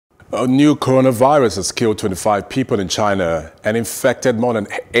A new coronavirus has killed 25 people in China and infected more than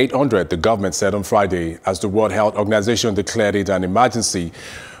 800, the government said on Friday, as the World Health Organization declared it an emergency,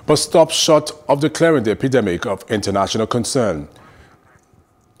 but stopped short of declaring the epidemic of international concern.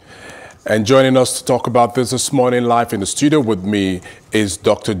 And joining us to talk about this morning live in the studio with me is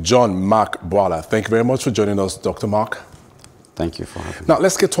Dr. John Mark Bwala. Thank you very much for joining us, Dr. Mark. Thank you for having me. Now,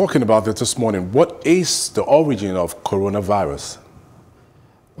 let's get talking about this morning. What is the origin of coronavirus?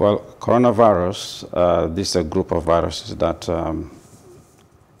 Well, coronavirus, this is a group of viruses that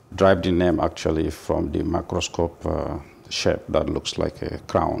derive the name actually from the microscope shape that looks like a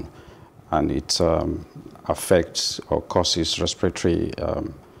crown. And it affects or causes respiratory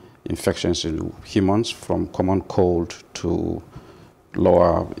infections in humans, from common cold to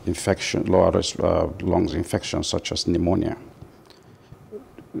lower lungs infections such as pneumonia.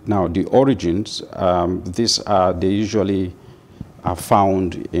 Now, the origins, they usually are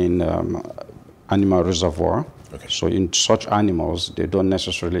found in animal reservoir. Okay. So in such animals, they don't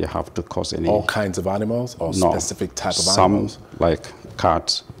necessarily have to cause any... All kinds of animals or no, specific type of some animals? Like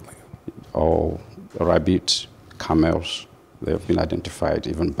cats or rabbits, camels, they've been identified,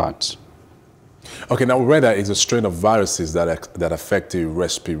 even bats. Okay, now we read that it's a strain of viruses that affect the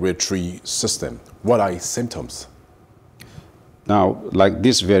respiratory system. What are its symptoms? Now, like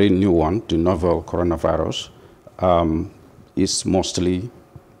this very new one, the novel coronavirus, is mostly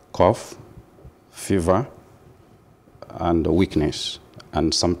cough, fever, and weakness,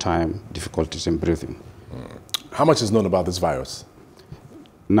 and sometimes difficulties in breathing. How much is known about this virus?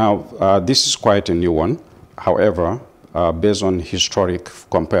 Now, this is quite a new one. However, based on historic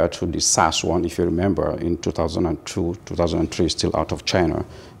compared to the SARS one, if you remember, in 2002, 2003, still out of China,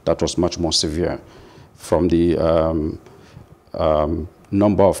 that was much more severe. From the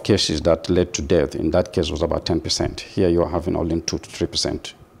number of cases that led to death, in that case was about 10%. Here you're having only 2 to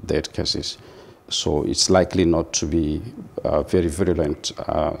 3% death cases. So it's likely not to be very virulent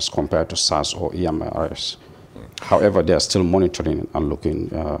as compared to SARS or EMRS. However, they are still monitoring and looking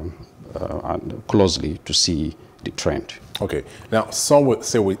closely to see the trend. Okay. Now, some would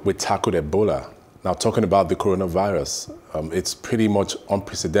say we tackled Ebola. Now, talking about the coronavirus, it's pretty much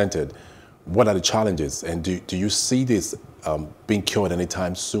unprecedented. What are the challenges? And do you see this being cured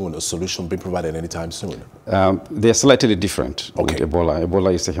anytime soon, a solution being provided anytime soon? They're slightly different with Okay. Ebola.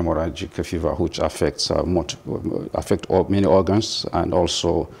 Ebola is a hemorrhagic fever which affects many organs and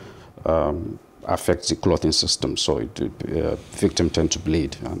also affects the clotting system. So victims tend to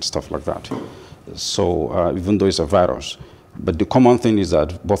bleed and stuff like that. So even though it's a virus, but the common thing is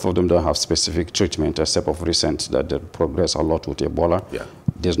that both of them don't have specific treatment, except of recent that they progress a lot with Ebola. Yeah.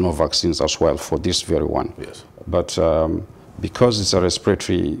 There's no vaccines as well for this very one. Yes. But because it's a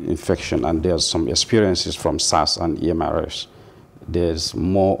respiratory infection and there's some experiences from SARS and EMRS, there's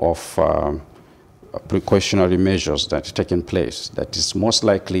more of precautionary measures that are taking place. That is most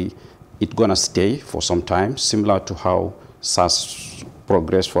likely it's going to stay for some time, similar to how SARS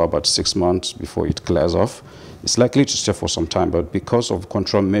progressed for about 6 months before it clears off. It's likely to stay for some time, but because of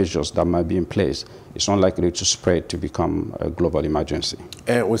control measures that might be in place, it's not likely to spread to become a global emergency.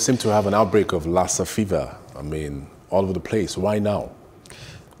 And we seem to have an outbreak of Lassa fever, I mean, all over the place. Why now?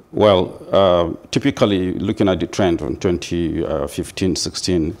 Well, typically, looking at the trend from 2015,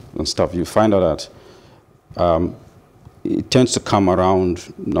 16 and stuff, you find out that it tends to come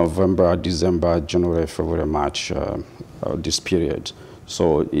around November, December, January, February, March, this period.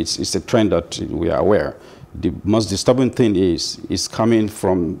 So it's a trend that we are aware. The most disturbing thing is coming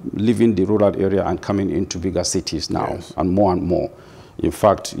from leaving the rural area and coming into bigger cities now, yes, and more. In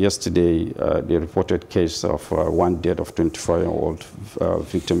fact, yesterday, they reported case of one death of 24-year-old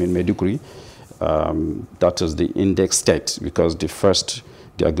victim in Maiduguri. That is the index state, because the first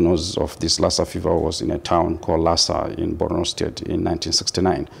diagnosis of this Lassa fever was in a town called Lassa in Borno State in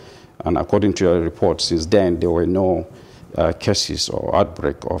 1969. And according to your report, since then, there were no cases or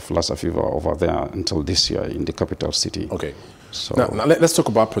outbreak of Lassa fever over there until this year in the capital city. Okay. So now let's talk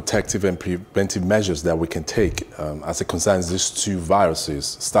about protective and preventive measures that we can take as it concerns these two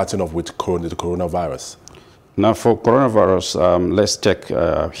viruses, starting off with the coronavirus. Now, for coronavirus, let's take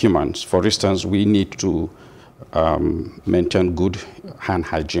humans. For instance, we need to maintain good hand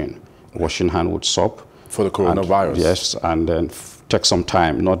hygiene, washing hand with soap. For the coronavirus? And, yes, and then take some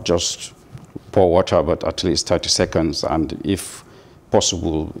time, not just pour water, but at least 30 seconds, and if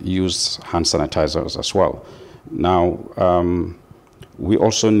possible, use hand sanitizers as well. Now, we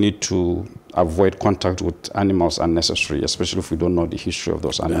also need to avoid contact with animals unnecessary, especially if we don't know the history of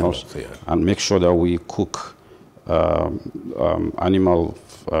those animals, yeah, and make sure that we cook animal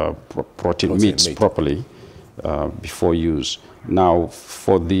protein meats properly, before use. Now,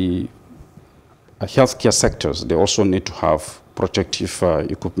 for the healthcare sectors, they also need to have protective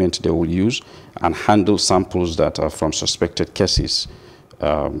equipment they will use and handle samples that are from suspected cases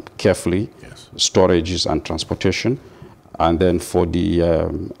carefully, yes. Storages and transportation, and then for the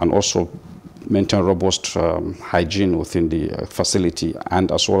and also maintain robust hygiene within the facility,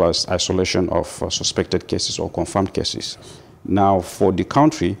 and as well as isolation of suspected cases or confirmed cases. Now, for the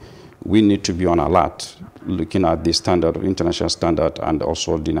country, we need to be on alert, looking at the standard, international standard, and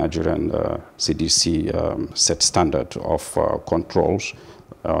also the Nigerian CDC set standard of controls,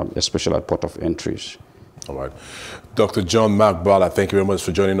 especially at port of entries. All right. Dr. John Mark Bwala, thank you very much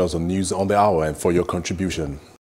for joining us on News on the Hour and for your contribution.